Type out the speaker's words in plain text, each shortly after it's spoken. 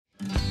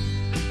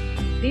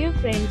Dear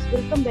friends,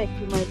 welcome back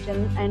to my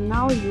channel and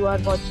now you are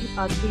watching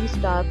a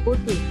 3-star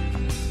hotel.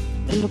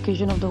 The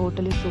location of the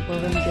hotel is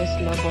superb and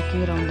guests love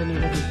walking around the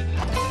neighborhood.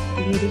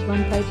 There is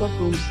one type of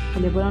rooms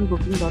available on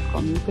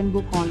booking.com. You can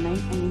book online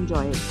and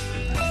enjoy it.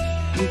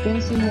 You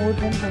can see more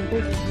than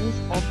 100 reviews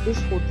of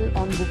this hotel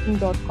on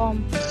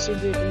booking.com. Its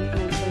rating is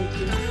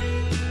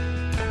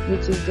 9.3,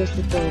 which is just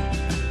superb.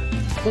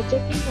 The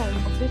check-in time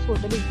of this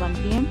hotel is 1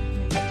 p.m.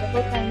 The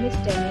check-out time is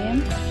 10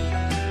 a.m.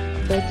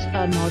 Pets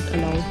are not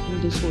allowed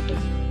in this hotel.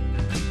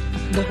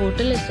 The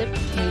hotel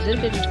accepts major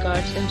credit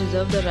cards and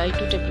reserves the right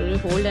to temporarily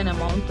hold an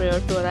amount prior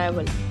to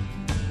arrival.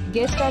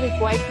 Guests are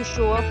required to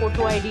show a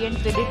photo ID and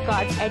credit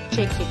card at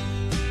check-in.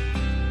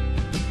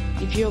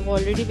 If you have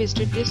already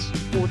visited this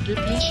hotel,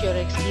 please share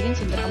your experience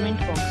in the comment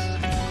box.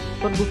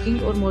 For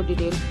booking or more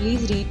details,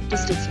 please read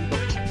description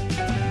box.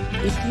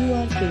 If you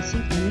are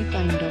facing any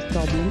kind of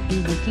problem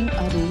in booking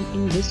a room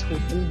in this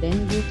hotel,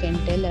 then you can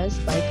tell us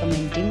by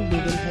commenting. We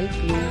will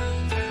help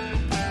you.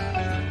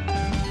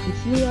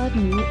 If you are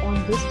new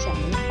on this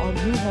channel or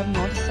you have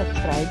not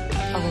subscribed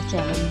our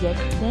channel yet,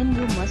 then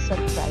you must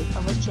subscribe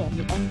our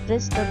channel and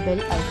press the bell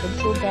icon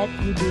so that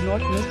you do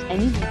not miss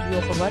any video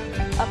of our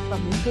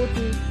upcoming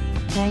hotel.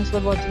 Thanks for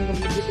watching the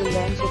video till the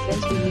end. So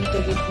friends, we meet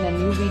again in a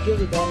new video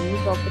with our new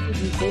property.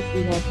 Be safe,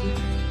 be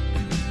happy.